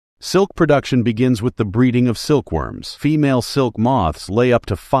Silk production begins with the breeding of silkworms. Female silk moths lay up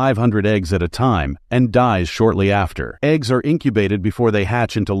to 500 eggs at a time and dies shortly after. Eggs are incubated before they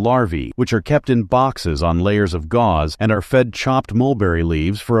hatch into larvae, which are kept in boxes on layers of gauze and are fed chopped mulberry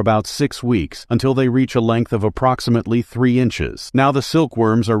leaves for about 6 weeks until they reach a length of approximately 3 inches. Now the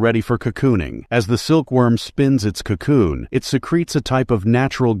silkworms are ready for cocooning. As the silkworm spins its cocoon, it secretes a type of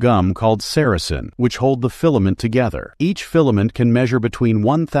natural gum called sericin, which hold the filament together. Each filament can measure between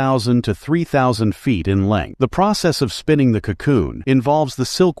 1,000 to 3,000 feet in length. The process of spinning the cocoon involves the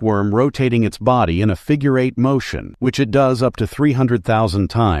silkworm rotating its body in a figure-8 motion, which it does up to 300,000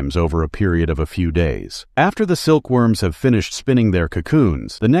 times over a period of a few days. After the silkworms have finished spinning their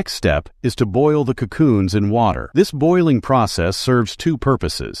cocoons, the next step is to boil the cocoons in water. This boiling process serves 2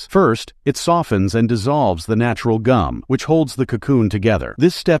 purposes. First, it softens and dissolves the natural gum, which holds the cocoon together.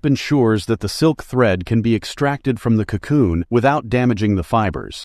 This step ensures that the silk thread can be extracted from the cocoon without damaging the fibers.